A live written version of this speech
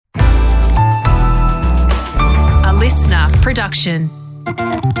production.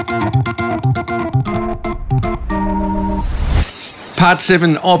 Part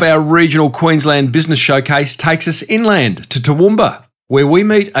 7 of our regional Queensland business showcase takes us inland to Toowoomba, where we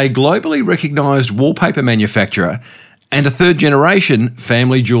meet a globally recognised wallpaper manufacturer and a third-generation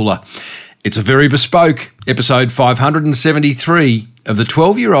family jeweller. It's a very bespoke episode 573 of the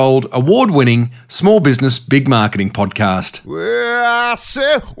 12-year-old award-winning Small Business Big Marketing podcast. Well, I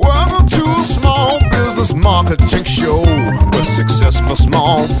said, welcome to a small business marketing show, where successful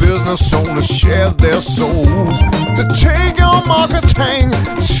small business owners share their souls to take your marketing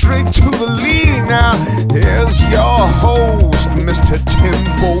straight to the lead. Now, here's your host, Mr.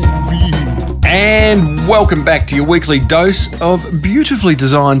 Timbo Reed. And welcome back to your weekly dose of beautifully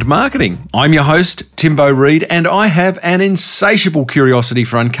designed marketing. I'm your host, Timbo Reed, and I have an insatiable curiosity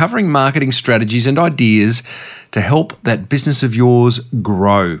for uncovering marketing strategies and ideas to help that business of yours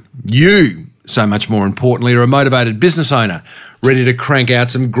grow. You, so much more importantly, are a motivated business owner, ready to crank out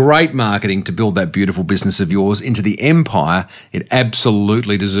some great marketing to build that beautiful business of yours into the empire it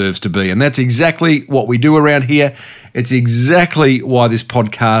absolutely deserves to be. And that's exactly what we do around here. It's exactly why this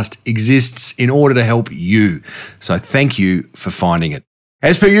podcast exists, in order to help you. So thank you for finding it.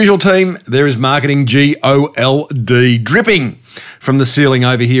 As per usual, team, there is marketing GOLD dripping from the ceiling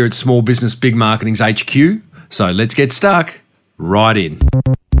over here at Small Business Big Marketing's HQ. So let's get stuck right in.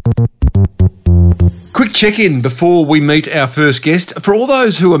 Quick check-in before we meet our first guest. For all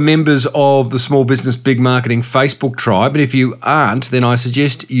those who are members of the Small Business Big Marketing Facebook tribe, and if you aren't, then I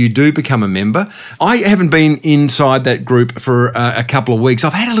suggest you do become a member. I haven't been inside that group for a couple of weeks.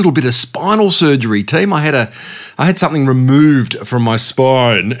 I've had a little bit of spinal surgery, team. I had something removed from my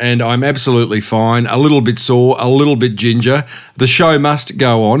spine, and I'm absolutely fine. A little bit sore, a little bit ginger. The show must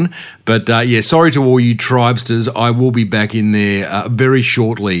go on. But sorry to all you tribesters. I will be back in there very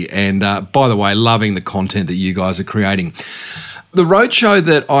shortly. And by the way, loving the content that you guys are creating. The roadshow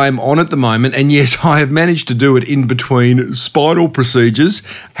that I'm on at the moment, and yes, I have managed to do it in between spinal procedures,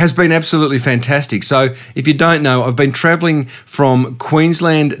 has been absolutely fantastic. So if you don't know, I've been travelling from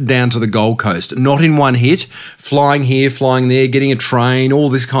Queensland down to the Gold Coast, not in one hit, flying here, flying there, getting a train, all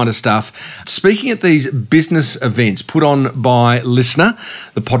this kind of stuff. Speaking at these business events put on by Listener,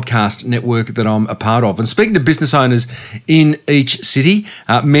 the podcast network that I'm a part of, and speaking to business owners in each city.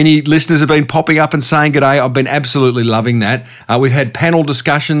 Many listeners have been popping up and saying g'day. I've been absolutely loving that. We've had panel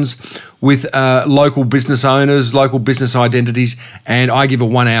discussions with local business owners, local business identities, and I give a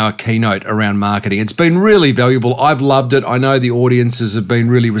 1-hour keynote around marketing. It's been really valuable. I've loved it. I know the audiences have been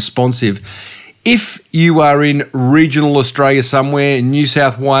really responsive. If you are in regional Australia somewhere, in New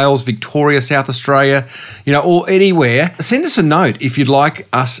South Wales, Victoria, South Australia, or anywhere, send us a note if you'd like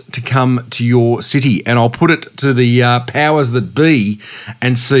us to come to your city, and I'll put it to the powers that be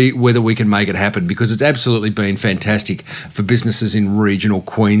and see whether we can make it happen, because it's absolutely been fantastic for businesses in regional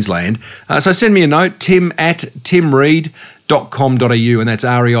Queensland. So send me a note, tim@timreed.com.au, and that's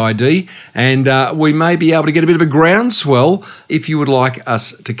REID, and we may be able to get a bit of a groundswell if you would like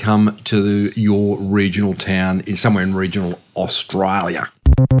us to come to your regional town somewhere in regional Australia.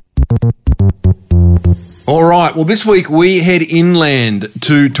 All right, well, this week we head inland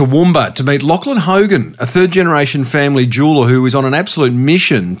to Toowoomba to meet Lachlan Hogan, a third-generation family jeweller who is on an absolute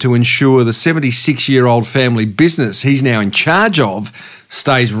mission to ensure the 76-year-old family business he's now in charge of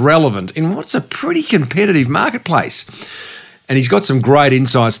stays relevant in what's a pretty competitive marketplace. And he's got some great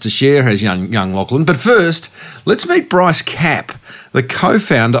insights to share, has young Lachlan. But first, let's meet Bryce Capp, the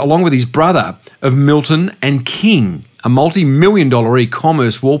co-founder, along with his brother, of Milton and King, a multi-million-dollar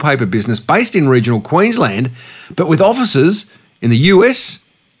e-commerce wallpaper business based in regional Queensland, but with offices in the US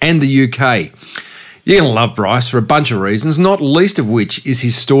and the UK. You're going to love Bryce for a bunch of reasons, not least of which is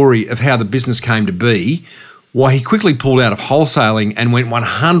his story of how the business came to be, why he quickly pulled out of wholesaling and went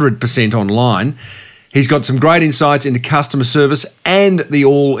 100% online. He's got some great insights into customer service and the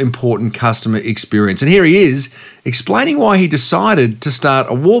all-important customer experience. And here he is explaining why he decided to start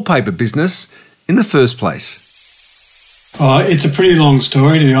a wallpaper business in the first place. It's a pretty long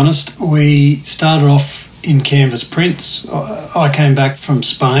story, to be honest. We started off in canvas prints. I came back from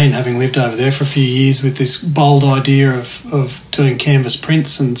Spain, having lived over there for a few years, with this bold idea of doing canvas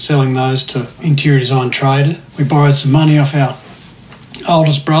prints and selling those to interior design trade. We borrowed some money off our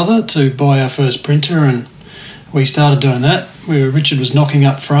oldest brother to buy our first printer, and we started doing that. Richard was knocking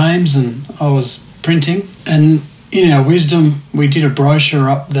up frames and I was printing, and in our wisdom we did a brochure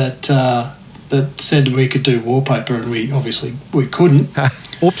up that said we could do wallpaper, and we couldn't.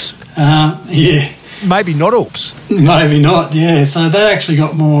 Oops. Yeah. Maybe not oops. Maybe not, yeah. So that actually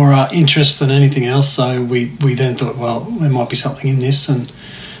got more interest than anything else, so we then thought, well, there might be something in this, and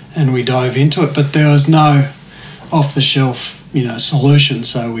we dove into it. But there was no off-the-shelf, solution.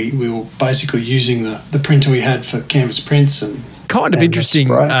 So we were basically using the printer we had for canvas prints and kind of interesting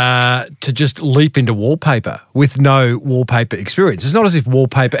to just leap into wallpaper with no wallpaper experience. It's not as if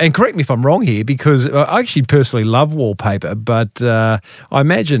wallpaper, and correct me if I'm wrong here, because I actually personally love wallpaper, but I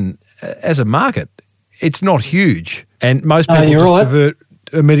imagine as a market, it's not huge, and most people just divert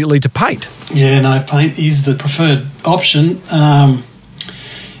immediately to paint. Yeah, no, paint is the preferred option.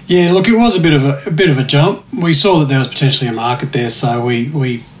 Look, it was a bit of a jump. We saw that there was potentially a market there, so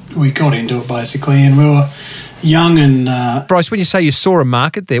we got into it basically, and we were young and... Bryce, when you say you saw a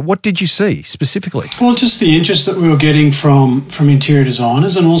market there, what did you see specifically? Well, just the interest that we were getting from interior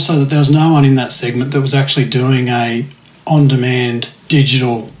designers, and also that there was no one in that segment that was actually doing a on-demand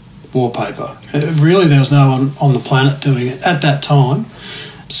digital wallpaper. Really, there was no one on the planet doing it at that time.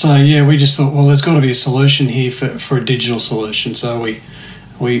 So, we just thought, well, there's got to be a solution here for a digital solution. So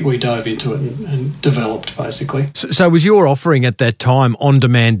we dove into it and developed, basically. So was your offering at that time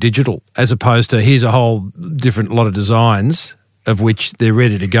on-demand digital, as opposed to here's a whole different lot of designs of which they're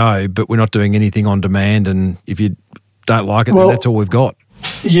ready to go, but we're not doing anything on demand, and if you don't like it, then that's all we've got?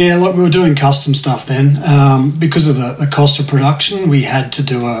 Yeah, like we were doing custom stuff then. Because of the cost of production, we had to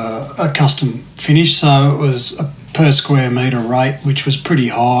do a custom finish, so it was a per square metre rate, which was pretty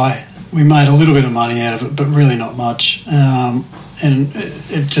high. We made a little bit of money out of it, but really not much. And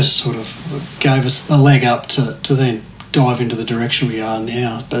it just sort of gave us the leg up to then dive into the direction we are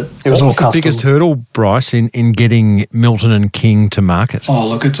now. But it was all custom. What's the biggest hurdle, Bryce, in getting Milton and King to market? Oh,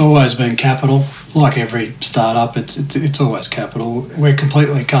 look, it's always been capital. Like every startup, it's always capital. We're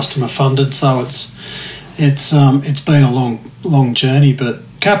completely customer funded, so it's been a long journey, but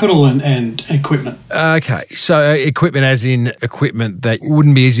capital and equipment. Okay, so equipment as in equipment that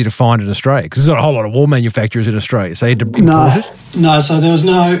wouldn't be easy to find in Australia, because there's not a whole lot of wall manufacturers in Australia, so you had to import it? No, so there was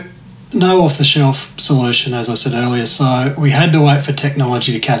no off-the-shelf solution, as I said earlier, so we had to wait for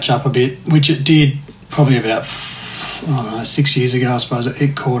technology to catch up a bit, which it did probably about 6 years ago, I suppose.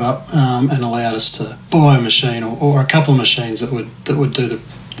 It caught up and allowed us to buy a machine or a couple of machines that would do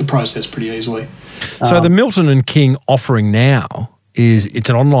the process pretty easily. So the Milton and King offering now it's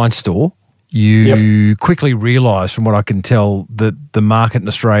an online store. You quickly realised, from what I can tell, that the market in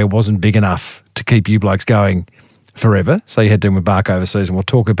Australia wasn't big enough to keep you blokes going forever, so you had to embark overseas, and we'll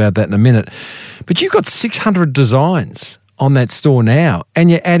talk about that in a minute. But you've got 600 designs on that store now, and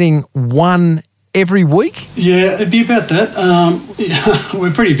you're adding one every week? Yeah, it'd be about that.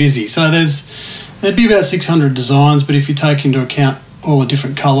 We're pretty busy, so there'd be about 600 designs, but if you take into account all the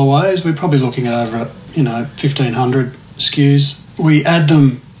different colourways, we're probably looking at over 1,500 SKUs. We add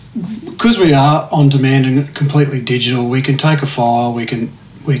them because we are on demand and completely digital. We can take a file, we can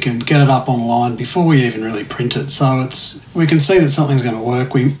get it up online before we even really print it. So we can see that something's going to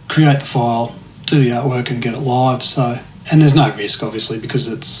work. We create the file, do the artwork, and get it live. And there's no risk, obviously,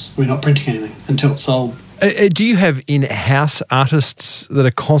 because we're not printing anything until it's sold. Do you have in-house artists that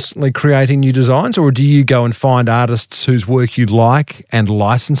are constantly creating new designs, or do you go and find artists whose work you like and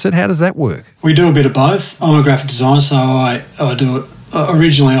license it? How does that work? We do a bit of both. I'm a graphic designer, so I do it.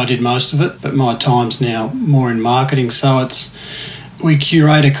 Originally, I did most of it, but my time's now more in marketing, so we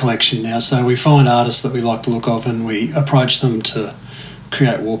curate a collection now. So we find artists that we like the look of, and we approach them to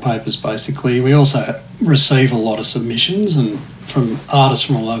create wallpapers, basically. We also receive a lot of submissions and from artists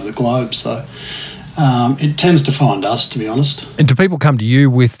from all over the globe, so... it tends to find us, to be honest. And do people come to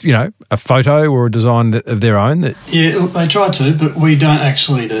you with, a photo or a design of their own? Yeah, look, they try to, but we don't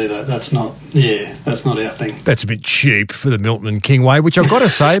actually do that. That's not our thing. That's a bit cheap for the Milton and King way, which I've got to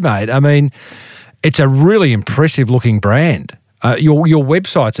say, mate. I mean, it's a really impressive-looking brand. Your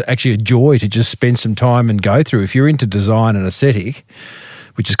website's actually a joy to just spend some time and go through. If you're into design and aesthetic,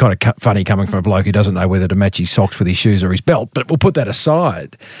 which is kind of funny coming from a bloke who doesn't know whether to match his socks with his shoes or his belt, but we'll put that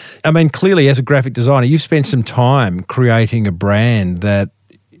aside. I mean, clearly, as a graphic designer, you've spent some time creating a brand that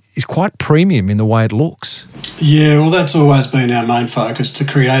is quite premium in the way it looks. Yeah, well, that's always been our main focus, to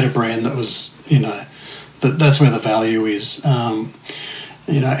create a brand that was, that's where the value is.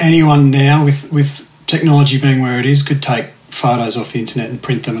 Anyone now with technology being where it is could take photos off the internet and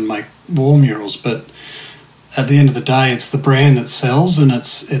print them and make wall murals, but at the end of the day, it's the brand that sells, and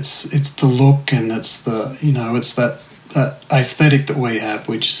it's the look, and it's it's that aesthetic that we have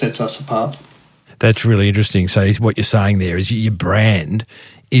which sets us apart. That's really interesting. So what you're saying there is your brand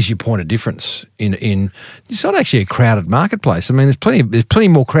is your point of difference in it's not actually a crowded marketplace. I mean, there's plenty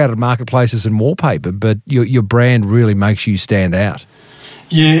more crowded marketplaces than wallpaper, but your brand really makes you stand out.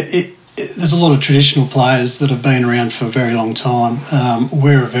 Yeah, there's a lot of traditional players that have been around for a very long time.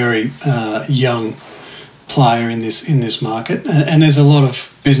 We're a very young player in this market, and there's a lot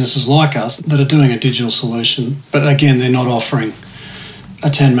of businesses like us that are doing a digital solution, but again, they're not offering a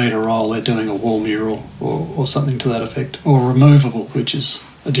 10-metre roll, they're doing a wall mural or something to that effect, or removable, which is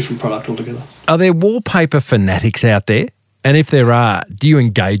a different product altogether. Are there wallpaper fanatics out there? And if there are, do you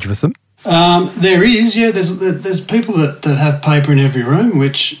engage with them? There is, yeah. There's people that have paper in every room,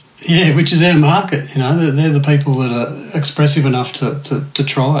 which is our market. You know, they're the people that are expressive enough to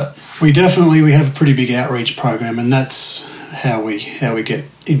try it. We have a pretty big outreach program, and that's how we get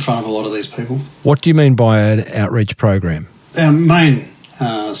in front of a lot of these people. What do you mean by an outreach program? Our main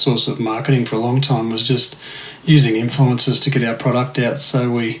source of marketing for a long time was just using influencers to get our product out.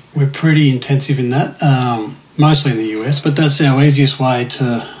 So we're pretty intensive in that, mostly in the US, but that's our easiest way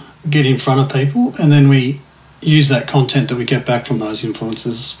to get in front of people, and then we use that content that we get back from those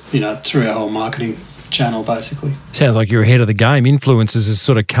influencers, you know, through our whole marketing channel, basically. Sounds like you're ahead of the game. Influencers has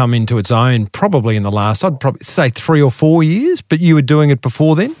sort of come into its own probably in the last, I'd probably say 3 or 4 years, but you were doing it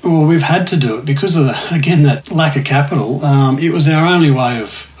before then? Well, we've had to do it because of, that lack of capital. It was our only way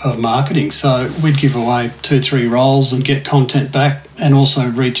of marketing. So we'd give away 2-3 roles and get content back and also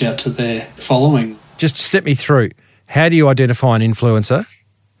reach out to their following. Just step me through. How do you identify an influencer?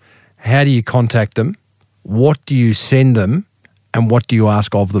 How do you contact them? What do you send them? And what do you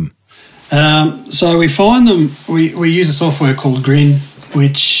ask of them? So we find them, we use a software called Grin,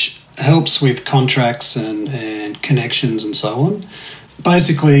 which helps with contracts and connections and so on.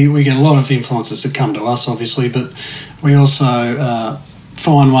 Basically, we get a lot of influencers that come to us, obviously, but we also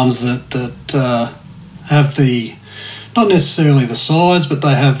find ones that have the, not necessarily the size, but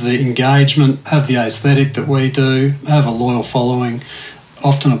they have the engagement, have the aesthetic that we do, have a loyal following,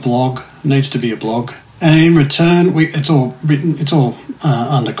 often a blog, needs to be a blog. And in return, it's all written, it's all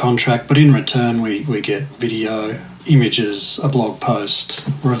under contract, but in return we get video, images, a blog post,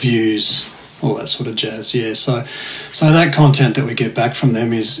 reviews, all that sort of jazz, yeah. So that content that we get back from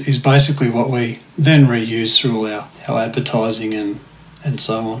them is basically what we then reuse through all our advertising and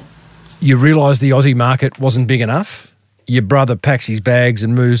so on. You realise the Aussie market wasn't big enough? Your brother packs his bags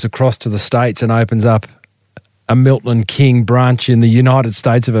and moves across to the States and opens up a Milton King branch in the United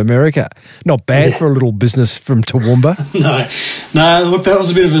States of America. Not bad for a little business from Toowoomba. No. Look, that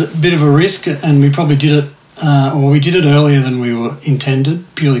was a bit of a risk, and we probably did it. We did it earlier than we were intended,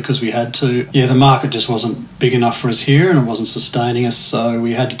 purely because we had to. Yeah, the market just wasn't big enough for us here, and it wasn't sustaining us. So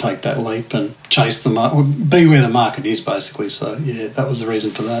we had to take that leap and chase the market, be where the market is, basically. So yeah, that was the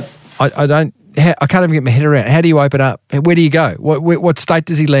reason for that. I can't even get my head around. How do you open up? Where do you go? What state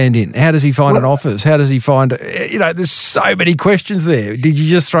does he land in? How does he find an office? How does he find, there's so many questions there. Did you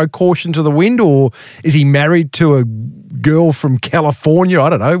just throw caution to the wind, or is he married to a girl from California? I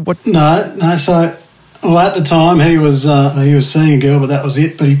don't know. No. So, at the time he was seeing a girl, but that was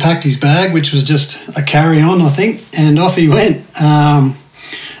it. But he packed his bag, which was just a carry-on, I think, and off he went.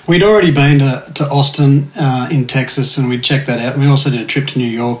 We'd already been to Austin in Texas, and we'd checked that out. And we also did a trip to New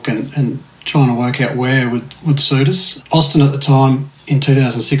York and trying to work out where would suit us. Austin at the time in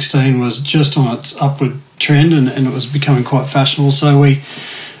 2016 was just on its upward trend, and it was becoming quite fashionable. So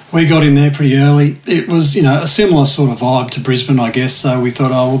we got in there pretty early. It was, a similar sort of vibe to Brisbane, I guess. So we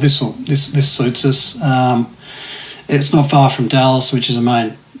thought, this suits us. It's not far from Dallas, which is a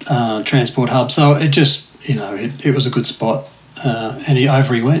main transport hub. So it just, it was a good spot. And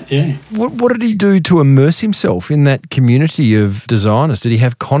over he went, yeah. What did he do to immerse himself in that community of designers? Did he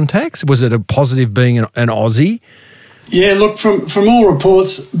have contacts? Was it a positive being an Aussie? Yeah, look, from all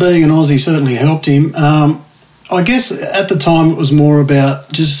reports, being an Aussie certainly helped him. I guess at the time it was more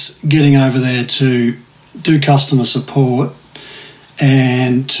about just getting over there to do customer support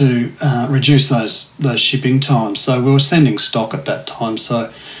and to reduce those shipping times. So we were sending stock at that time,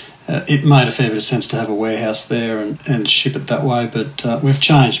 so it made a fair bit of sense to have a warehouse there and ship it that way. But we've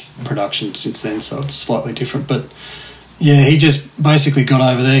changed production since then, so it's slightly different. But yeah, he just basically got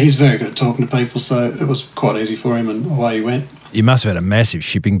over there. He's very good at talking to people, so it was quite easy for him, and away he went. You must have had a massive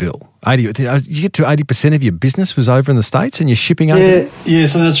shipping bill. You get to 80% of your business was over in the States, and you're shipping over there? Yeah,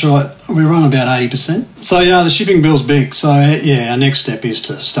 so that's right. We run about 80%. So, the shipping bill's big. So, our next step is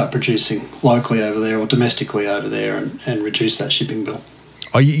to start producing locally over there or domestically over there and reduce that shipping bill.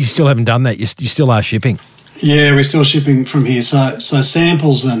 Oh, you still haven't done that? You still are shipping? Yeah, we're still shipping from here. So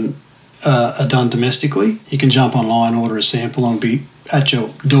samples are done domestically. You can jump online, order a sample, and be at your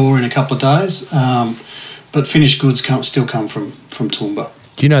door in a couple of days. But finished goods still come from Toowoomba.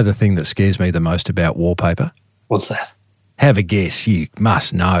 Do you know the thing that scares me the most about wallpaper? What's that? Have a guess. You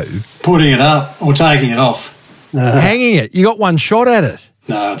must know. Putting it up or taking it off. Hanging it. You got one shot at it.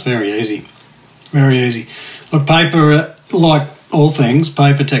 No, it's very easy. Very easy. Look, paper, like all things,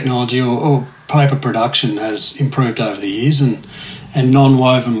 paper technology or paper production has improved over the years, and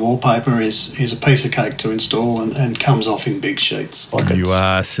non-woven wallpaper is a piece of cake to install and comes off in big sheets. You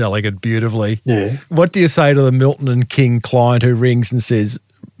are selling it beautifully. Yeah. What do you say to the Milton and King client who rings and says,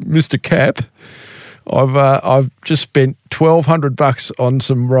 Mr. Capp, I've just spent $1,200 on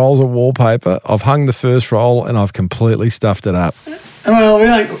some rolls of wallpaper. I've hung the first roll and I've completely stuffed it up. Well, we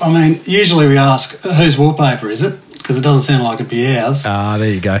don't. I mean, usually we ask, whose wallpaper is it? Because it doesn't sound like it'd be ours. Ah,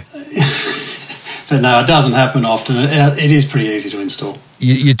 there you go. But no, it doesn't happen often. It is pretty easy to install.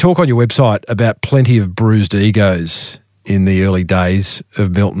 You talk on your website about plenty of bruised egos in the early days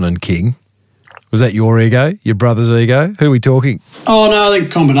of Milton and King. Was that your ego, your brother's ego? Who are we talking? Oh, no, I think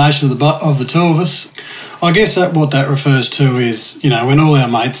a combination of the two of us. I guess what that refers to is, when all our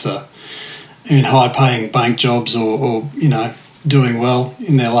mates are in high-paying bank jobs or doing well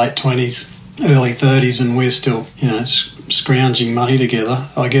in their late 20s, early 30s, and we're still, scrounging money together.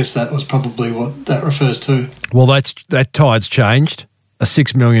 I guess that was probably what that refers to. Well, that tide's changed. A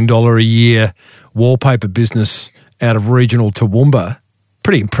 $6 million a year wallpaper business out of regional Toowoomba.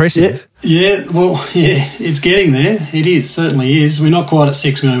 Pretty impressive. Yeah, it's getting there. It is, certainly is. We're not quite at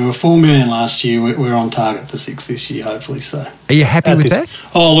 6 million. We were 4 million last year. We're on target for 6 this year, hopefully. So, are you happy with that?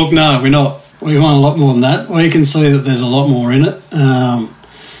 Oh, look, no, we're not. We want a lot more than that. We can see that there's a lot more in it.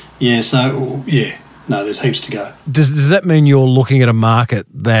 No, there's heaps to go. Does that mean you're looking at a market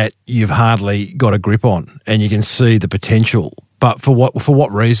that you've hardly got a grip on and you can see the potential? But for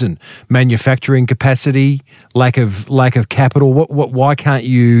what reason? Manufacturing capacity, lack of capital. Why can't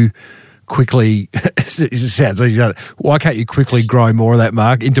you quickly? It sounds like why can't you quickly grow more of that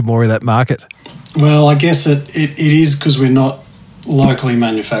market into more of that market? Well, I guess it is because we're not locally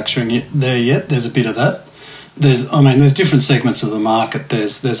manufacturing it there yet. There's a bit of that. There's different segments of the market.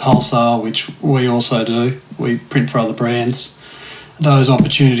 There's wholesale, which we also do. We print for other brands. Those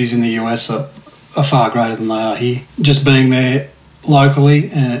opportunities in the US are far greater than they are here. Just being there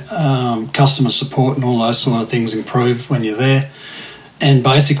locally and customer support and all those sort of things improve when you're there. And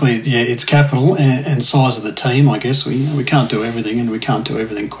basically, it's capital and size of the team, I guess. We can't do everything and we can't do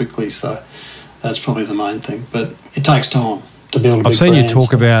everything quickly, so that's probably the main thing. But it takes time to build a big I've seen brand, you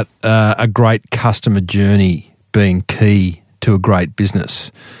talk about a great customer journey being key to a great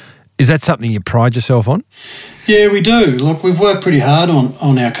business. Is that something you pride yourself on? Yeah, we do. Look, we've worked pretty hard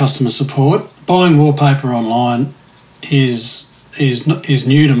on our customer support. Buying wallpaper online is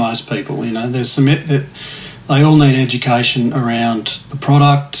new to most people. There's some they all need education around the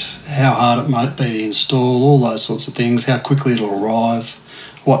product, how hard it might be to install, all those sorts of things, how quickly it'll arrive,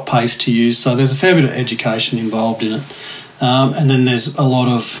 what paste to use. So there's a fair bit of education involved in it. And then there's a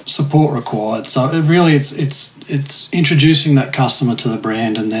lot of support required. So it's introducing that customer to the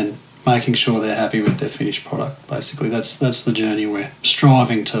brand and then making sure they're happy with their finished product. Basically, that's the journey we're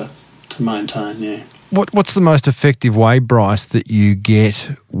striving to maintain. Yeah. What's the most effective way, Bryce, that you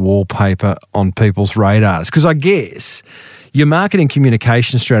get wallpaper on people's radars? Because I guess your marketing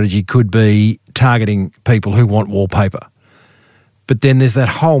communication strategy could be targeting people who want wallpaper, but then there's that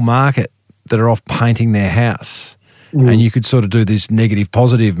whole market that are off painting their house. And you could sort of do this negative,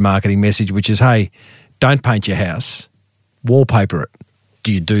 positive marketing message, which is, hey, don't paint your house, wallpaper it.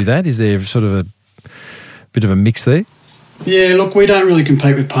 Do you do that? Is there sort of a bit of a mix there? Yeah, look, we don't really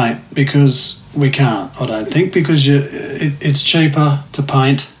compete with paint because we can't, I don't think, because it's cheaper to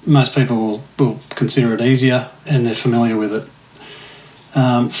paint. Most people will consider it easier and they're familiar with it.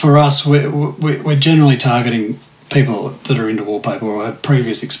 For us, we're generally targeting people that are into wallpaper or have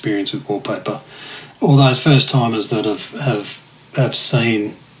previous experience with wallpaper, or those first-timers that have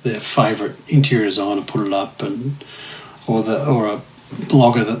seen their favourite interior designer put it up or a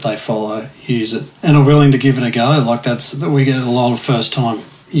blogger that they follow use it and are willing to give it a go. We get a lot of first-time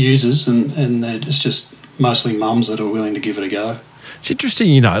users and they're just mostly mums that are willing to give it a go. It's interesting,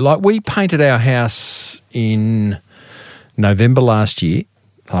 we painted our house in November last year,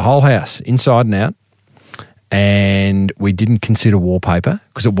 the whole house, inside and out, and we didn't consider wallpaper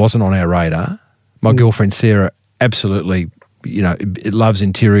because it wasn't on our radar. My girlfriend Sarah absolutely, loves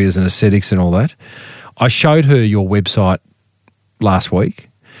interiors and aesthetics and all that. I showed her your website last week.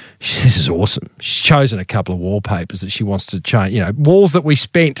 She says, this is awesome. She's chosen a couple of wallpapers that she wants to change, walls that we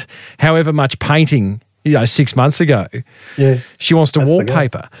spent however much painting, 6 months ago. Yeah. She wants to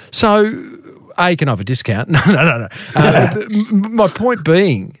wallpaper. So, A, can I have a discount? No. My point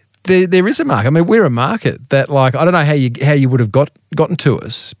being, there is a market. I mean, we're a market that, like, I don't know how you would have gotten to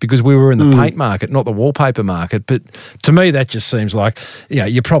us because we were in the paint market, not the wallpaper market. But to me, that just seems like,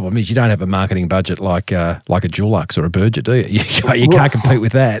 your problem is you don't have a marketing budget like a Dulux or a Burgett, do you? You can't compete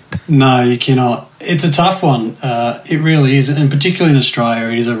with that. No, you cannot. It's a tough one. It really is, and particularly in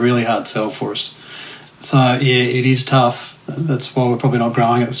Australia, it is a really hard sell for us. So yeah, it is tough. That's why we're probably not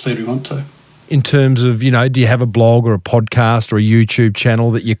growing at the speed we want to. In terms of, do you have a blog or a podcast or a YouTube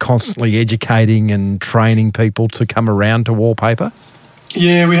channel that you're constantly educating and training people to come around to wallpaper?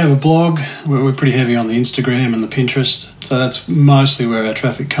 Yeah, we have a blog. We're pretty heavy on the Instagram and the Pinterest. So that's mostly where our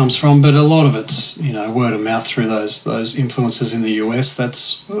traffic comes from. But a lot of it's, word of mouth through those influencers in the US.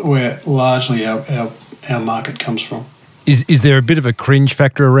 That's where largely our market comes from. Is there a bit of a cringe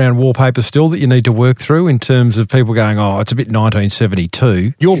factor around wallpaper still that you need to work through in terms of people going, it's a bit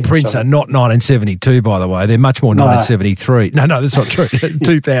 1972? Your prints are not 1972, by the way. They're much more 1973. No, that's not true.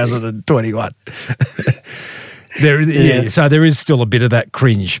 2021. So there is still a bit of that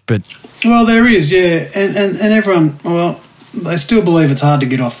cringe, but... Well, there is, yeah. And everyone, they still believe it's hard to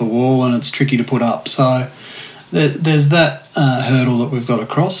get off the wall and it's tricky to put up. So there's that hurdle that we've got to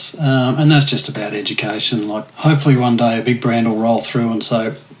cross, and that's just about education. Like, hopefully one day a big brand will roll through and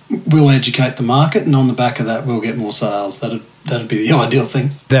say, we'll educate the market, and on the back of that we'll get more sales. That'd be the ideal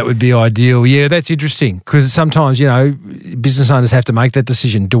thing. That would be ideal. Yeah, that's interesting because sometimes, business owners have to make that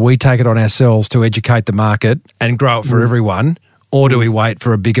decision. Do we take it on ourselves to educate the market and grow it for everyone, or do we wait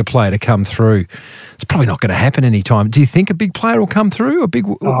for a bigger player to come through? It's probably not going to happen anytime. Do you think a big player will come through?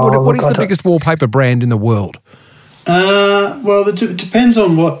 What is the biggest wallpaper brand in the world? Well, it depends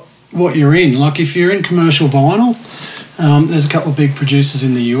on what you're in. Like, if you're in commercial vinyl, there's a couple of big producers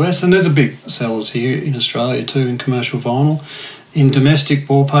in the US, and there's a big sellers here in Australia too in commercial vinyl. In domestic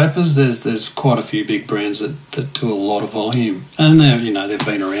wallpapers, there's quite a few big brands that do a lot of volume, and they've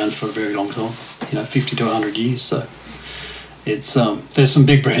been around for a very long time, 50 to 100 years. So it's there's some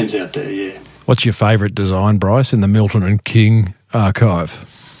big brands out there. Yeah. What's your favourite design, Bryce, in the Milton and King archive?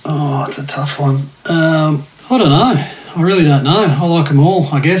 Oh, it's a tough one. I don't know. I really don't know. I like them all,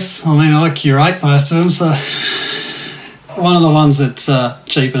 I guess. I mean, I curate most of them, so one of the ones that's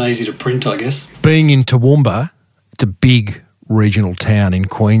cheap and easy to print, I guess. Being in Toowoomba, it's a big regional town in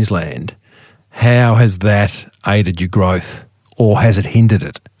Queensland. How has that aided your growth, or has it hindered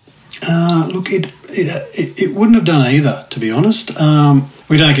it? Look, it wouldn't have done either, to be honest.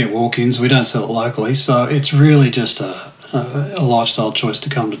 We don't get walk-ins. We don't sell it locally, so it's really just a lifestyle choice to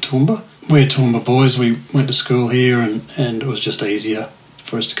come to Toowoomba. We're Toowoomba boys. We went to school here, and it was just easier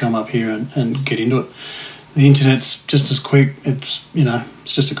for us to come up here and get into it. The internet's just as quick. It's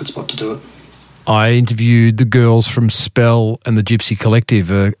just a good spot to do it. I interviewed the girls from Spell and the Gypsy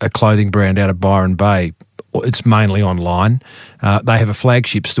Collective, a clothing brand out of Byron Bay. It's mainly online. They have a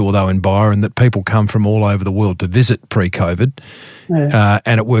flagship store, though, in Byron that people come from all over the world to visit pre-COVID,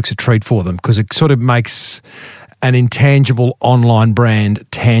 and it works a treat for them because it sort of makes an intangible online brand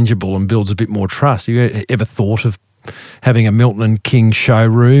tangible and builds a bit more trust. Have you ever thought of having a Milton and King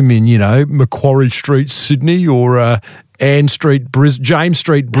showroom in, Macquarie Street, Sydney, or James Street,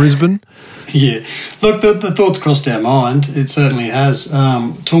 Brisbane? Yeah. Look, the thought's crossed our mind. It certainly has.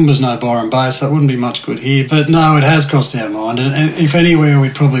 Toowoomba's no Byron Bay, so it wouldn't be much good here. But no, it has crossed our mind. And if anywhere,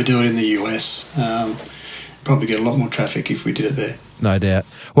 we'd probably do it in the US. Probably get a lot more traffic if we did it there. No doubt.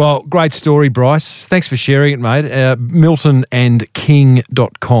 Well, great story, Bryce. Thanks for sharing it, mate.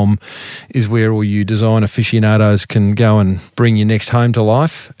 MiltonandKing.com is where all you design aficionados can go and bring your next home to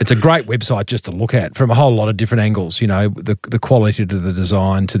life. It's a great website just to look at from a whole lot of different angles, the quality to the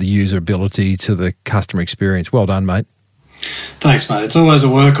design, to the usability, to the customer experience. Well done, mate. Thanks, mate. It's always a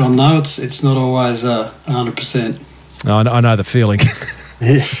work on, though. It's not always 100%. I know the feeling.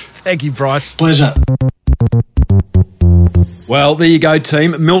 Yeah. Thank you, Bryce. Pleasure. Well, there you go,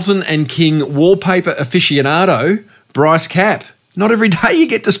 team. Milton and King wallpaper aficionado, Bryce Capp. Not every day you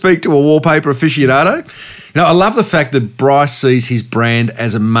get to speak to a wallpaper aficionado. I love the fact that Bryce sees his brand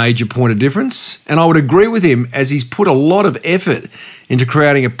as a major point of difference, and I would agree with him as he's put a lot of effort into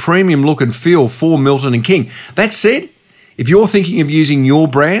creating a premium look and feel for Milton and King. That said, if you're thinking of using your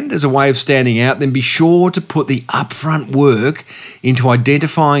brand as a way of standing out, then be sure to put the upfront work into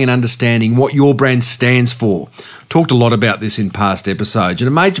identifying and understanding what your brand stands for. talked a lot about this in past episodes, and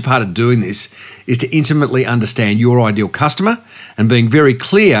a major part of doing this is to intimately understand your ideal customer and being very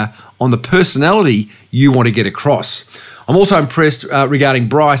clear on the personality you want to get across. I'm also impressed regarding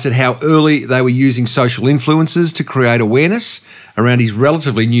Bryce at how early they were using social influencers to create awareness around his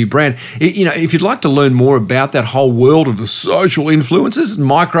relatively new brand. If you'd like to learn more about that whole world of the social influencers and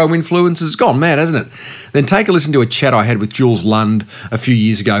micro-influencers, it's gone mad, hasn't it? Then take a listen to a chat I had with Jules Lund a few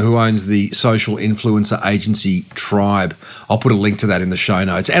years ago, who owns the social influencer agency Tribe. I'll put a link to that in the show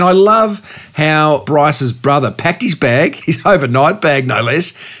notes. And I love how Bryce's brother packed his bag, his overnight bag no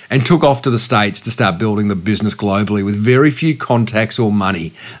less, and took off to the States to start building the business globally with very few contacts or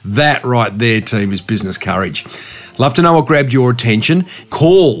money. That right there, team, is business courage. Love to know what grabbed your attention.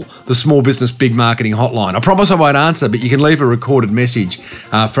 Call the Small Business Big Marketing Hotline. I promise I won't answer, but you can leave a recorded message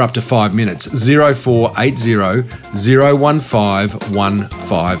for up to 5 minutes. 0480 015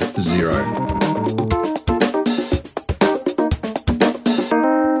 150.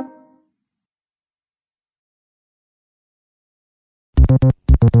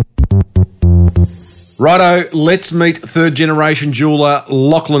 Righto, let's meet third-generation jeweller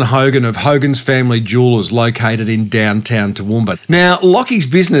Lachlan Hogan of Hogan's Family Jewellers, located in downtown Toowoomba. Now, Lockie's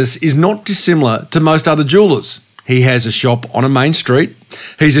business is not dissimilar to most other jewellers. He has a shop on a main street.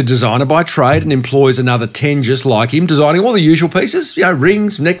 He's a designer by trade and employs another 10 just like him, designing all the usual pieces,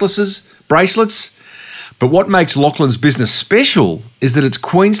 rings, necklaces, bracelets. But what makes Lachlan's business special is that it's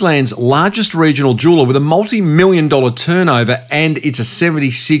Queensland's largest regional jeweller with a multi-million-dollar turnover, and it's a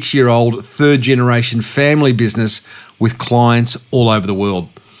 76-year-old third-generation family business with clients all over the world.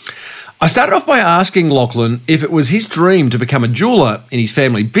 I started off by asking Lachlan if it was his dream to become a jeweller in his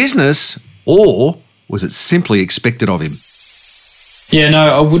family business, or was it simply expected of him? Yeah, no,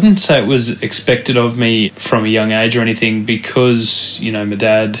 I wouldn't say it was expected of me from a young age or anything, because, my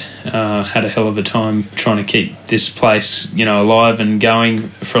dad had a hell of a time trying to keep this place, alive and going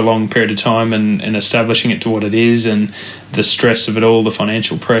for a long period of time and establishing it to what it is, and the stress of it all, the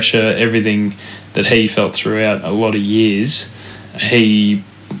financial pressure, everything that he felt throughout a lot of years. He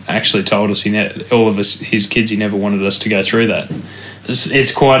actually told us, all of us, his kids, he never wanted us to go through that.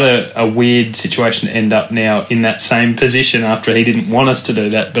 It's quite a weird situation to end up now in that same position after he didn't want us to do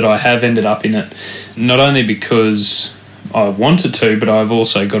that, but I have ended up in it, not only because I wanted to, but I've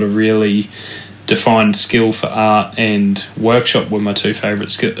also got a really defined skill for art, and workshop were my two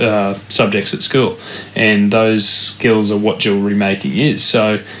favourite subjects at school, and those skills are what jewellery making is.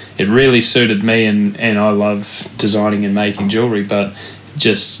 So it really suited me, and I love designing and making jewellery, but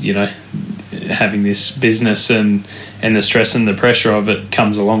just, having this business and the stress and the pressure of it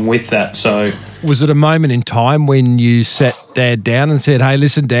comes along with that. So, was it a moment in time when you sat Dad down and said, "Hey,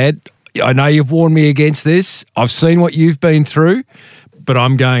 listen, Dad, I know you've warned me against this. I've seen what you've been through, but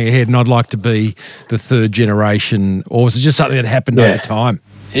I'm going ahead and I'd like to be the third generation," or was it just something that happened over time?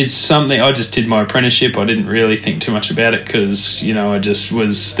 It's something, I just did my apprenticeship. I didn't really think too much about it because, I just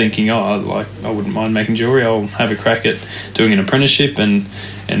was thinking, I wouldn't mind making jewellery. I'll have a crack at doing an apprenticeship, and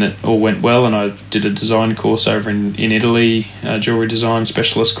it all went well. And I did a design course over in Italy, a jewellery design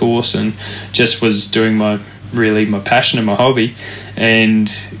specialist course, and just was doing my passion and my hobby. And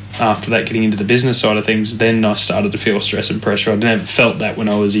after that, getting into the business side of things, then I started to feel stress and pressure. I never felt that when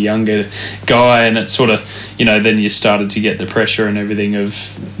I was a younger guy, and it's sort of, then you started to get the pressure and everything of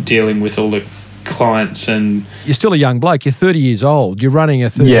dealing with all the clients. And you're still a young bloke. You're 30 years old. You're running a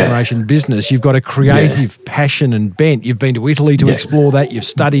third-generation business. You've got a creative passion and bent. You've been to Italy to explore that. You've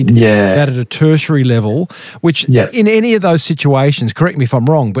studied that at a tertiary level, which in any of those situations, correct me if I'm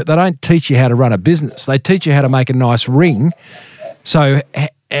wrong, but they don't teach you how to run a business. They teach you how to make a nice ring. So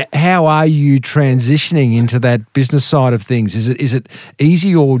how are you transitioning into that business side of things? Is it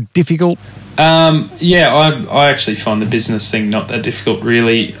easy or difficult? I actually find the business thing not that difficult,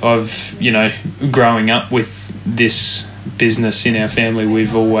 really. Growing up with this business in our family,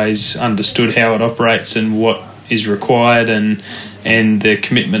 we've always understood how it operates and what is required and the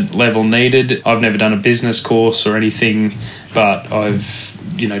commitment level needed. I've never done a business course or anything, but I've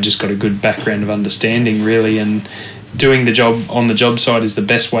just got a good background of understanding, really, and doing the job on the job side is the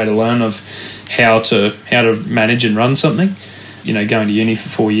best way to learn of how to manage and run something. Going to uni for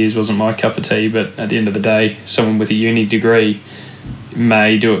 4 years wasn't my cup of tea, but at the end of the day, someone with a uni degree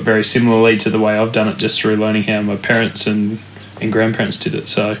may do it very similarly to the way I've done it, just through learning how my parents and grandparents did it.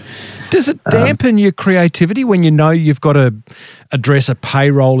 So, does it dampen your creativity when you've got to address a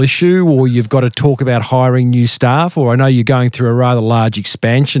payroll issue, or you've got to talk about hiring new staff, or I know you're going through a rather large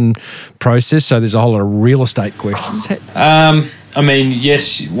expansion process, so there's a whole lot of real estate questions?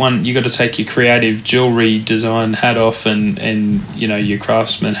 Yes, you got to take your creative jewellery design hat off and your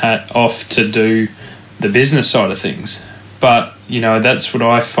craftsman hat off to do the business side of things. But, that's what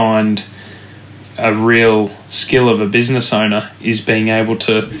I find a real skill of a business owner, is being able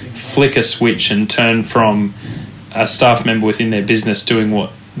to flick a switch and turn from a staff member within their business doing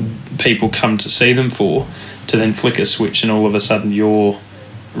what people come to see them for, to then flick a switch and all of a sudden you're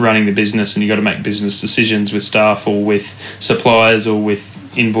running the business and you've got to make business decisions with staff or with suppliers or with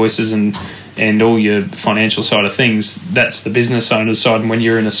invoices and all your financial side of things. That's the business owner's side. And when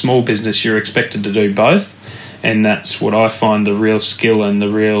you're in a small business, you're expected to do both. And that's what I find the real skill and the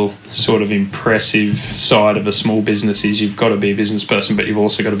real sort of impressive side of a small business is. You've got to be a business person, but you've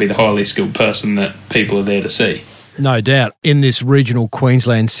also got to be the highly skilled person that people are there to see. No doubt. In this regional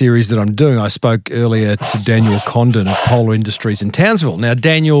Queensland series that I'm doing, I spoke earlier to Daniel Condon of Polar Industries in Townsville. Now,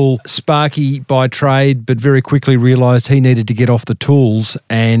 Daniel, sparky by trade, but very quickly realised he needed to get off the tools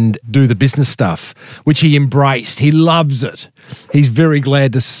and do the business stuff, which he embraced. He loves it. He's very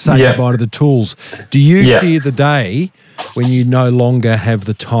glad to say goodbye to the tools. Do you fear the day when you no longer have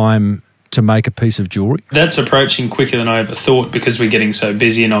the time to make a piece of jewellery? That's approaching quicker than I ever thought, because we're getting so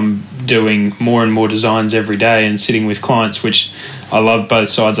busy and I'm doing more and more designs every day and sitting with clients, which I love both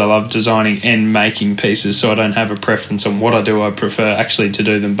sides. I love designing and making pieces, so I don't have a preference on what I do. I prefer actually to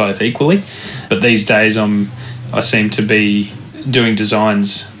do them both equally. But these days I seem to be doing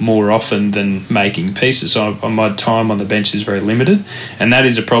designs more often than making pieces, so my time on the bench is very limited, and that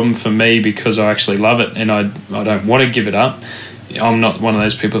is a problem for me because I actually love it and I don't want to give it up. I'm not one of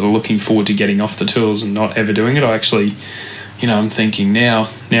those people that are looking forward to getting off the tools and not ever doing it. I actually, I'm thinking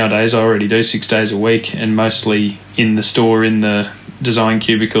nowadays I already do 6 days a week, and mostly in the store, in the design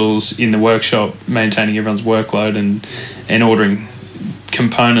cubicles, in the workshop, maintaining everyone's workload and ordering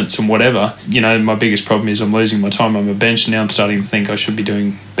components and whatever. My biggest problem is I'm losing my time on my bench, and now I'm starting to think I should be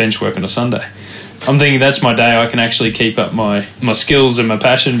doing bench work on a Sunday. I'm thinking that's my day I can actually keep up my skills and my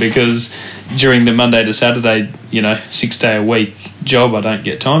passion, because during the Monday to Saturday, 6 day a week job, I don't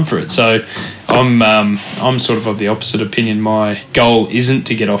get time for it. So I'm sort of the opposite opinion. My goal isn't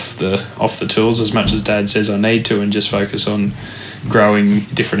to get off the tools as much as Dad says I need to, and just focus on growing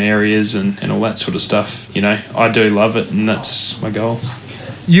different areas and all that sort of stuff. I do love it, and that's my goal.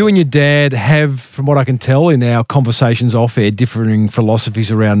 You and your dad have, from what I can tell in our conversations off air, differing philosophies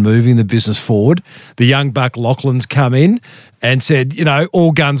around moving the business forward. The young buck Lachlan's come in and said,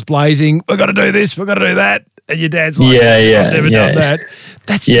 all guns blazing, we've got to do this, we've got to do that. And your dad's like, I've never done that.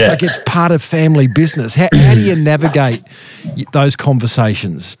 That's just like it's part of family business. How do you navigate those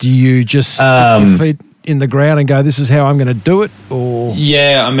conversations? Do you just stick your feet in the ground and go, this is how I'm going to do it? Or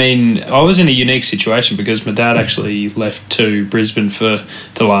I was in a unique situation because my dad actually left to Brisbane for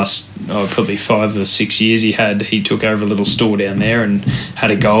the last probably 5 or 6 years. He took over a little store down there and had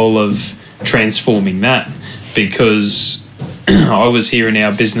a goal of transforming that, because I was here in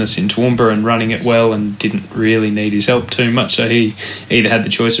our business in Toowoomba and running it well and didn't really need his help too much. So he either had the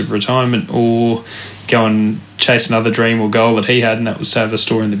choice of retirement or go and chase another dream or goal that he had, and that was to have a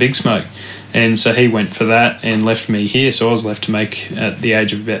store in the Big Smoke. And so he went for that and left me here. So I was left to make, at the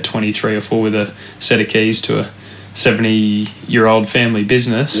age of about 23 or 4, with a set of keys to a 70-year-old family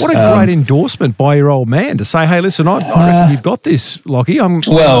business. What a great endorsement by your old man to say, hey, listen, I reckon you've got this, Lockie.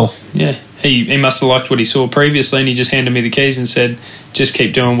 He must have liked what he saw previously, and he just handed me the keys and said, just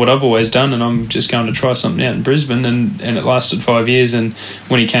keep doing what I've always done, and I'm just going to try something out in Brisbane. And it lasted 5 years, and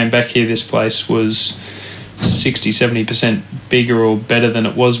when he came back here, this place was 60-70% bigger or better than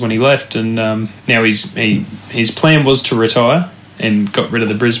it was when he left. And now his plan was to retire and got rid of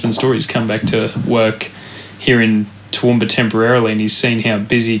the Brisbane store. He's come back to work here in Toowoomba temporarily, and he's seen how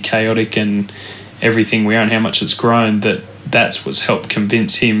busy, chaotic and everything we are and how much it's grown, that's what's helped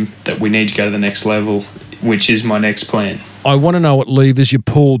convince him that we need to go to the next level, which is my next plan. I want to know what levers you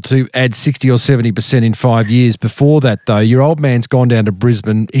pulled to add 60 or 70% in 5 years. Before that, though, your old man's gone down to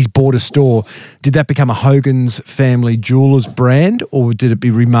Brisbane. He's bought a store. Did that become a Hogan's Family Jewellers brand, or did it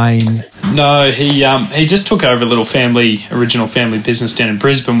remain? No, he just took over a little original family business down in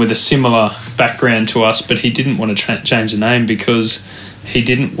Brisbane with a similar background to us, but he didn't want to change the name because he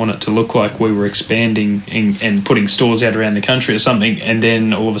didn't want it to look like we were expanding and putting stores out around the country or something, and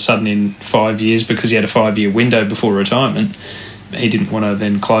then all of a sudden in 5 years, because he had a 5-year window before retirement, he didn't want to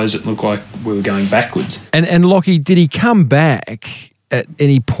then close it and look like we were going backwards. And Lockie, did he come back at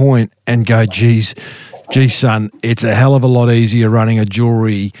any point and go, geez, son, it's a hell of a lot easier running a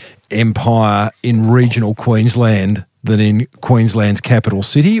jewellery empire in regional Queensland than in Queensland's capital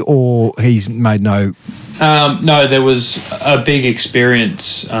city, or he's made no... No, there was a big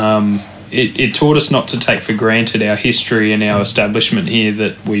experience. It taught us not to take for granted our history and our establishment here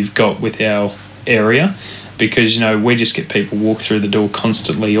that we've got with our area, because, we just get people walk through the door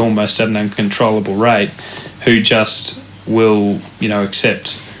constantly, almost at an uncontrollable rate, who just will,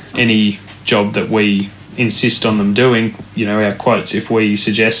 accept any job that we insist on them doing. Our quotes, if we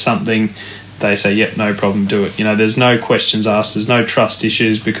suggest something, they say, yep, no problem, do it. There's no questions asked, there's no trust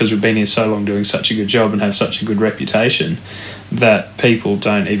issues, because we've been here so long doing such a good job and have such a good reputation that people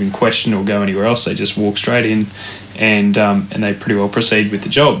don't even question or go anywhere else. They just walk straight in and they pretty well proceed with the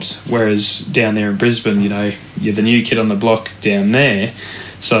jobs. Whereas down there in Brisbane, you're the new kid on the block down there,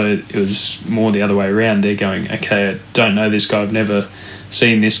 so it was more the other way around. They're going, okay, I don't know this guy, I've never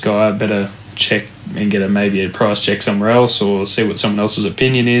seen this guy, I better check and get maybe a price check somewhere else, or see what someone else's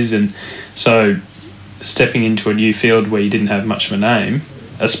opinion is. And so stepping into a new field where you didn't have much of a name,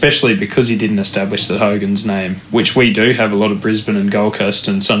 especially because you didn't establish the Hogan's name, which we do have a lot of Brisbane and Gold Coast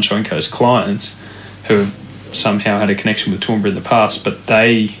and Sunshine Coast clients who have somehow had a connection with Toowoomba in the past, but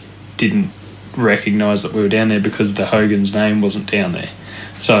they didn't recognise that we were down there because the Hogan's name wasn't down there.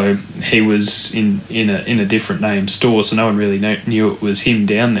 So he was in a different name store, so no one really knew it was him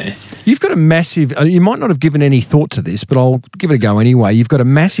down there. You've got a massive, you might not have given any thought to this, but I'll give it a go anyway. You've got a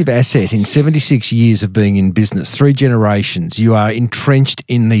massive asset in 76 years of being in business, 3 generations. You are entrenched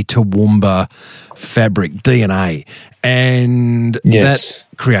in the Toowoomba fabric, DNA, and that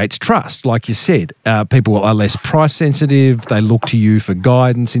creates trust. Like you said, people are less price sensitive. They look to you for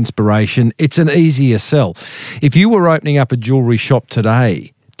guidance, inspiration. It's an easier sell. If you were opening up a jewellery shop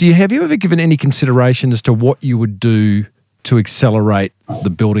today, have you ever given any consideration as to what you would do to accelerate the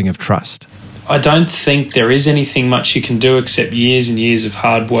building of trust? I don't think there is anything much you can do except years and years of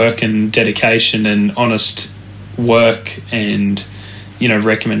hard work and dedication and honest work and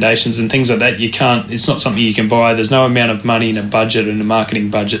recommendations and things like that. It's not something you can buy. There's no amount of money in a budget and a marketing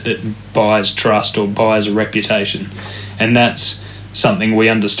budget that buys trust or buys a reputation. And that's something we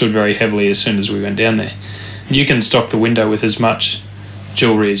understood very heavily as soon as we went down there. You can stock the window with as much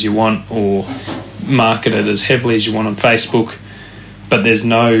jewellery as you want or market it as heavily as you want on Facebook, but there's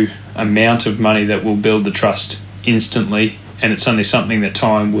no amount of money that will build the trust instantly, and it's only something that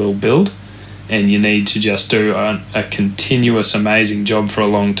time will build. And you need to just do a continuous, amazing job for a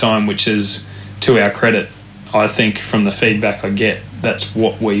long time, which is, to our credit, I think from the feedback I get, that's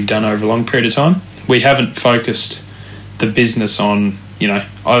what we've done over a long period of time. We haven't focused the business on,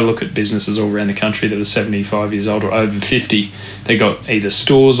 I look at businesses all around the country that are 75 years old or over 50. They've got either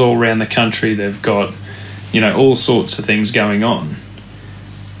stores all around the country, they've got, all sorts of things going on.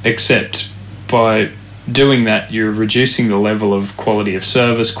 Except by doing that, you're reducing the level of quality of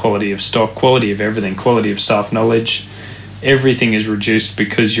service, quality of stock, quality of everything, quality of staff knowledge. Everything is reduced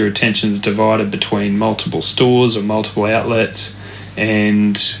because your attention's divided between multiple stores or multiple outlets.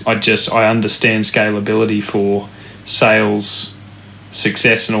 And I understand scalability for sales,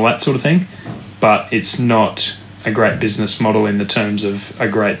 success and all that sort of thing, but it's not a great business model in the terms of a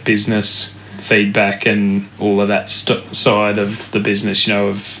great business feedback and all of that side of the business,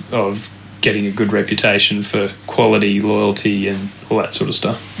 of getting a good reputation for quality, loyalty and all that sort of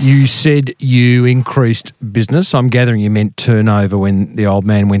stuff. You said you increased business. I'm gathering you meant turnover when the old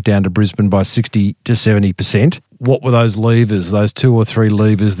man went down to Brisbane by 60 to 70%. What were those levers, those 2 or 3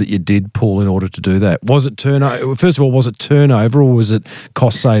 levers that you did pull in order to do that? Was it turnover? First of all, was it turnover or was it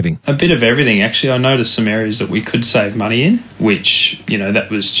cost saving? A bit of everything, actually. I noticed some areas that we could save money in, which, that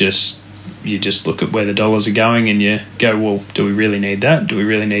was just, you just look at where the dollars are going and you go, well, do we really need that? Do we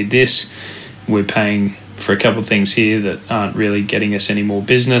really need this? We're paying for a couple of things here that aren't really getting us any more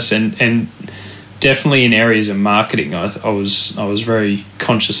business. And definitely in areas of marketing, I was very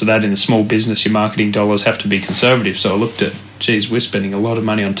conscious of that. In a small business, your marketing dollars have to be conservative. So I looked at, we're spending a lot of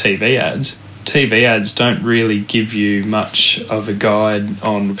money on TV ads. TV ads don't really give you much of a guide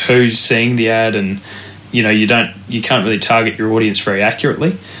on who's seeing the ad, and you can't really target your audience very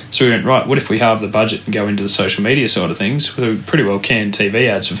accurately. So we went, right, what if we halve the budget and go into the social media side of things? We pretty well canned TV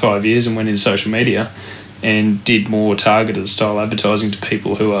ads for 5 years and went into social media and did more targeted style advertising to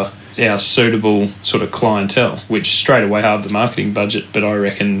people who are our suitable sort of clientele, which straight away halved the marketing budget, but I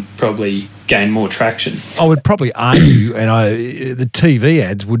reckon probably gained more traction. I would probably argue, the TV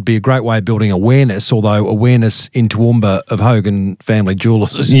ads would be a great way of building awareness, although awareness in Toowoomba of Hogan family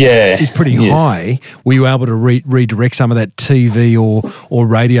jewellers is pretty high. Were you able to redirect some of that TV or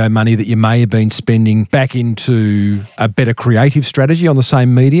radio money that you may have been spending back into a better creative strategy on the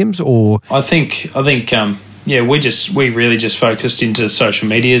same mediums? Or I think we really just focused into social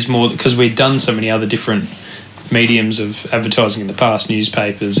medias more because we'd done so many other different mediums of advertising in the past,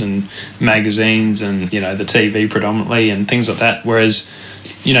 newspapers and magazines and, the TV predominantly and things like that. Whereas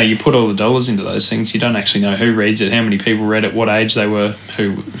you put all the dollars into those things, you don't actually know who reads it, how many people read it, what age they were,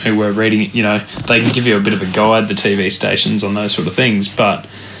 who were reading it. They can give you a bit of a guide, the TV stations, on those sort of things, but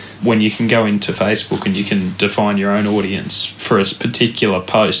when you can go into Facebook and you can define your own audience for a particular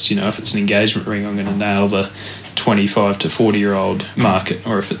post, if it's an engagement ring, I'm going to nail the 25 to 40-year-old market,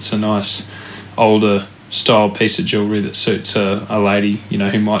 or if it's a nice older style piece of jewellery that suits a lady,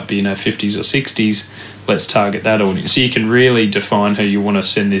 who might be in her 50s or 60s, let's target that audience. So you can really define who you want to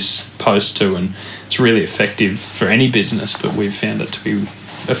send this post to, and it's really effective for any business, but we've found it to be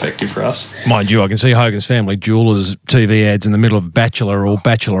effective for us. Mind you, I can see Hogan's Family Jewellers TV ads in the middle of Bachelor or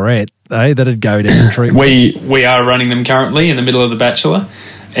Bachelorette, that'd go down the treat. We are running them currently in the middle of The Bachelor,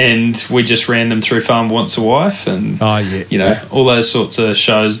 and we just ran them through Farm Wants a Wife, and all those sorts of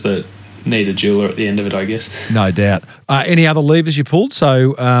shows that need a jeweller at the end of it, I guess. No doubt. Any other levers you pulled?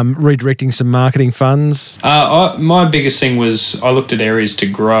 So redirecting some marketing funds? My biggest thing was I looked at areas to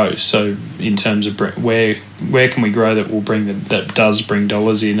grow. So in terms of where can we grow that does bring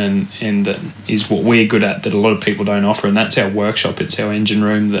dollars in, and that is what we're good at that a lot of people don't offer, and that's our workshop. It's our engine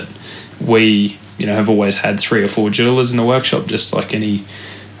room that we have always had 3 or 4 jewellers in the workshop, just like any,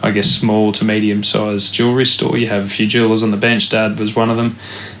 I guess, small to medium-sized jewellery store. You have a few jewellers on the bench. Dad was one of them,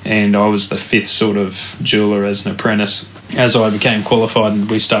 and I was the 5th sort of jeweller as an apprentice. As I became qualified and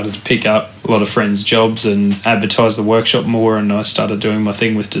we started to pick up a lot of friends' jobs and advertise the workshop more, and I started doing my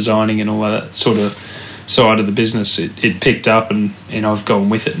thing with designing and all that sort of side of the business, it picked up, and I've gone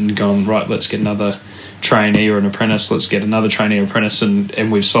with it and gone, right, let's get another trainee or an apprentice, let's get another trainee or apprentice,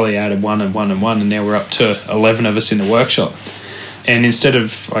 and we've slowly added one, and now we're up to 11 of us in the workshop. And instead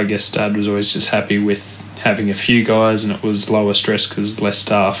of, I guess, Dad was always just happy with having a few guys, and it was lower stress because less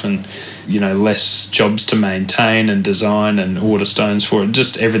staff and, less jobs to maintain and design and order stones for it.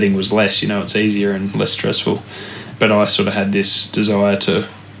 Just everything was less, it's easier and less stressful. But I sort of had this desire to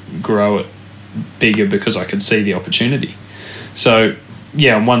grow it bigger because I could see the opportunity. So,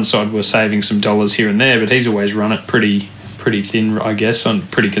 yeah, on one side we're saving some dollars here and there, but he's always run it pretty thin, I guess, on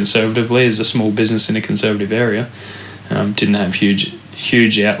pretty conservatively as a small business in a conservative area. Didn't have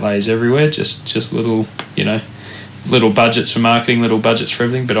huge outlays everywhere, just little, little budgets for marketing, little budgets for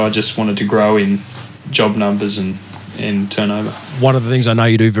everything. But I just wanted to grow in job numbers and turnover. One of the things I know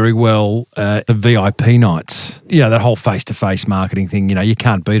you do very well, the VIP nights, that whole face-to-face marketing thing, you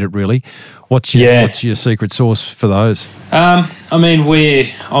can't beat it really. What's your secret sauce for those? I'm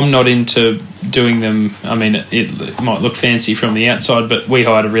not into doing them. It might look fancy from the outside, but we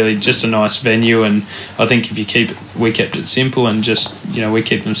hired just a nice venue, and I think if we kept it simple and just, we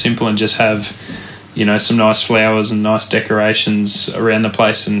keep them simple and just have, some nice flowers and nice decorations around the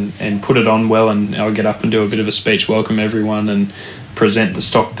place and put it on well, and I'll get up and do a bit of a speech, welcome everyone, and present the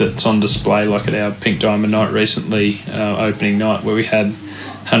stock that's on display, like at our Pink Diamond night recently, opening night, where we had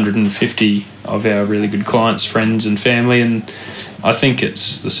 150 of our really good clients, friends and family, and I think the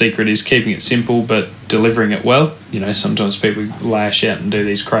secret is keeping it simple but delivering it well. Sometimes people lash out and do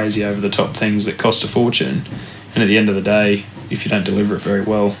these crazy over-the-top things that cost a fortune, and at the end of the day, if you don't deliver it very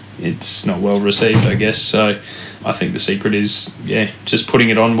well, it's not well received, I guess. So I think the secret is, just putting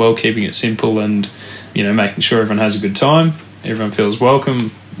it on well, keeping it simple, and making sure everyone has a good time, everyone feels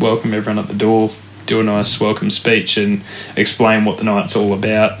welcome everyone at the door, do a nice welcome speech and explain what the night's all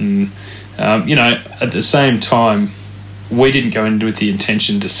about. And at the same time, we didn't go in with the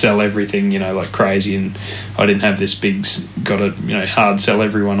intention to sell everything, like crazy, and I didn't have this big, hard sell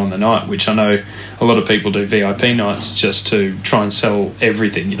everyone on the night, which I know a lot of people do VIP nights just to try and sell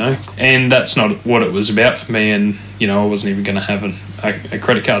everything, and that's not what it was about for me. And I wasn't even going to have a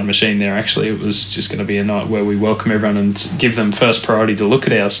credit card machine there. Actually, it was just going to be a night where we welcome everyone and give them first priority to look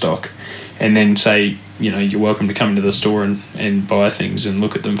at our stock, and then say, you're welcome to come into the store and buy things and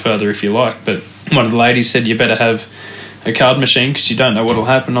look at them further if you like. But one of the ladies said, you better have a card machine because you don't know what will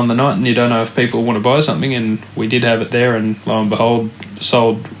happen on the night, and you don't know if people want to buy something. And we did have it there, and lo and behold,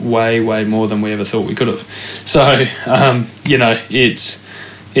 sold way more than we ever thought we could have. So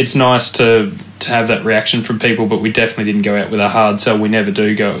it's nice to have that reaction from people, but we definitely didn't go out with a hard sell. We never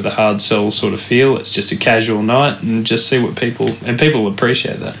do go out with a hard sell sort of feel. It's just a casual night, and just see what people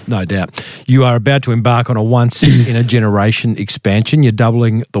appreciate that. No doubt. You are about to embark on a once-in-a-generation expansion. You're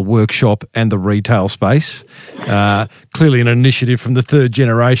doubling the workshop and the retail space. Clearly an initiative from the third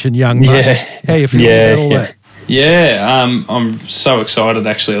generation young man. Yeah. How are you feeling about all that? Yeah, I'm so excited.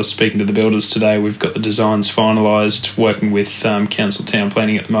 Actually, I was speaking to the builders today. We've got the designs finalised, working with Council Town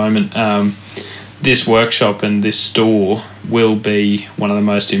Planning at the moment. This workshop and this store will be one of the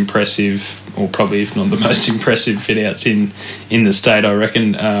most impressive or probably if not the most impressive fit outs in the state, I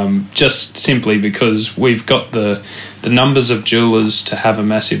reckon, just simply because we've got the numbers of jewellers to have a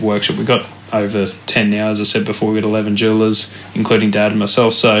massive workshop. We've got over 10 now, as I said before. We've got 11 jewellers, including Dad and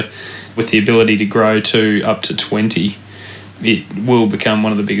myself. So with the ability to grow to up to 20, it will become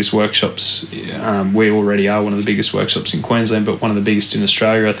one of the biggest workshops. We already are one of the biggest workshops in Queensland, but one of the biggest in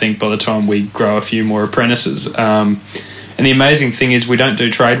Australia, I think, by the time we grow a few more apprentices. And the amazing thing is we don't do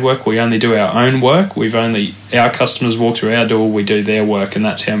trade work. We only do our own work. Our customers walk through our door, we do their work, and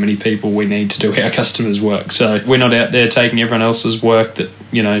that's how many people we need to do our customers' work. So we're not out there taking everyone else's work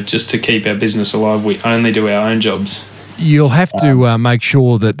just to keep our business alive. We only do our own jobs. You'll have to make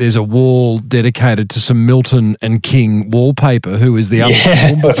sure that there's a wall dedicated to some Milton and King wallpaper, who is the other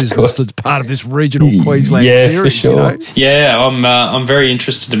Toowoomba business that's part of this regional Queensland series. For sure. Yeah, I'm very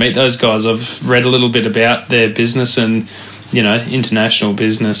interested to meet those guys. I've read a little bit about their business and, international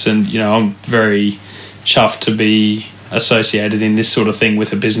business, and, I'm very chuffed to be associated in this sort of thing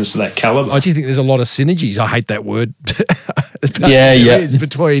with a business of that calibre. I do think there's a lot of synergies. I hate that word.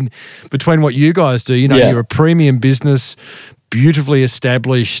 Between what you guys do, you're a premium business, beautifully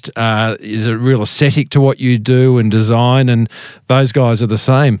established, is a real aesthetic to what you do and design, and those guys are the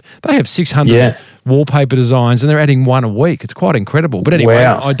same. They have 600 wallpaper designs, and they're adding one a week. It's quite incredible. But anyway,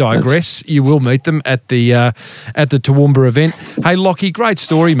 I digress. You will meet them at the Toowoomba event. Hey, Lockie, great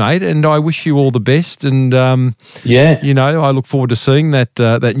story, mate, and I wish you all the best. And I look forward to seeing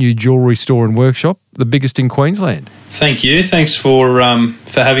that new jewellery store and workshop, the biggest in Queensland. Thank you. Thanks for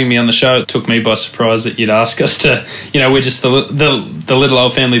having me on the show. It took me by surprise that you'd ask us to. We're just the little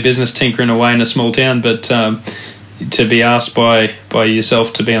old family business tinkering away in a small town, but to be asked by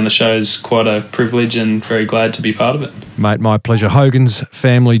yourself to be on the show is quite a privilege, and very glad to be part of it. Mate, my pleasure.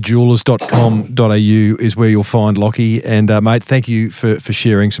 hogansfamilyjewellers.com.au is where you'll find Lockie. And, mate, thank you for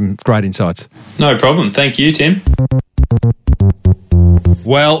sharing some great insights. No problem. Thank you, Tim.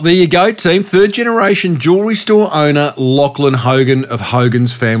 Well, there you go, team. Third generation jewellery store owner Lachlan Hogan of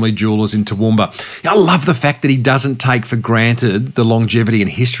Hogan's Family Jewellers in Toowoomba. I love the fact that he doesn't take for granted the longevity and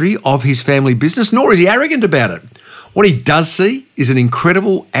history of his family business, nor is he arrogant about it. What he does see is an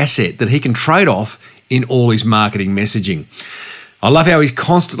incredible asset that he can trade off in all his marketing messaging. I love how he's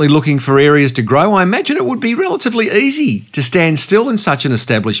constantly looking for areas to grow. I imagine it would be relatively easy to stand still in such an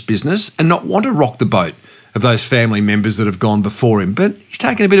established business and not want to rock the boat of those family members that have gone before him. But he's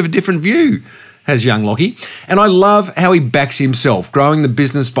taken a bit of a different view, has young Lockie. And I love how he backs himself, growing the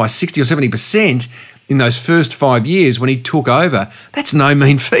business by 60 or 70% in those first 5 years when he took over. That's no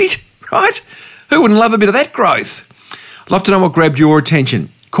mean feat, right? Who wouldn't love a bit of that growth? I'd love to know what grabbed your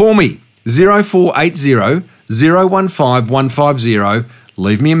attention. Call me 0480 015 150.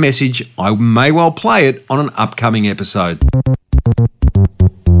 Leave me a message. I may well play it on an upcoming episode.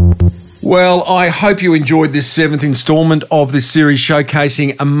 Well, I hope you enjoyed this 7th instalment of this series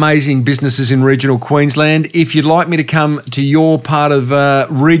showcasing amazing businesses in regional Queensland. If you'd like me to come to your part of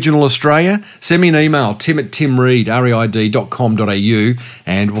regional Australia, send me an email, tim@timreid.com.au,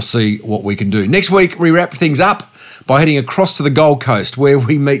 and we'll see what we can do. Next week, we wrap things up by heading across to the Gold Coast, where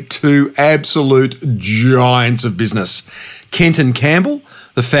we meet two absolute giants of business. Kenton Campbell,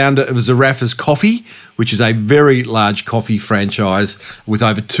 the founder of Zaraffa's Coffee, which is a very large coffee franchise with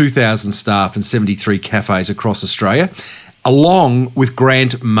over 2,000 staff and 73 cafes across Australia, along with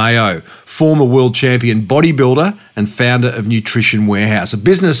Grant Mayo, former world champion bodybuilder and founder of Nutrition Warehouse, a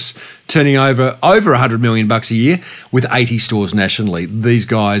business turning over $100 million a year with 80 stores nationally. These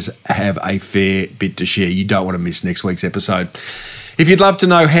guys have a fair bit to share. You don't want to miss next week's episode. If you'd love to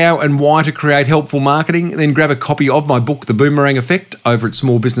know how and why to create helpful marketing, then grab a copy of my book, The Boomerang Effect, over at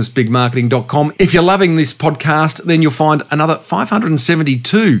smallbusinessbigmarketing.com. If you're loving this podcast, then you'll find another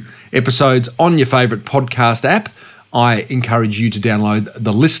 572 episodes on your favourite podcast app. I encourage you to download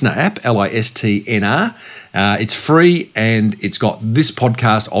the Listener app, LISTNR. It's free, and it's got this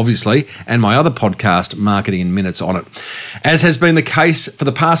podcast, obviously, and my other podcast, Marketing in Minutes, on it. As has been the case for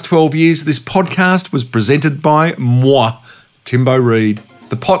the past 12 years, this podcast was presented by moi, Timbo Reid.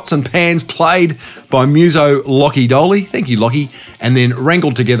 The pots and pans played by muso Lockie Doley. Thank you, Lockie. And then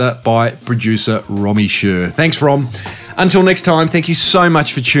wrangled together by producer Romy Sher. Thanks, Rom. Until next time, thank you so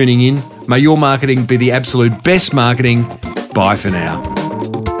much for tuning in. May your marketing be the absolute best marketing. Bye for now.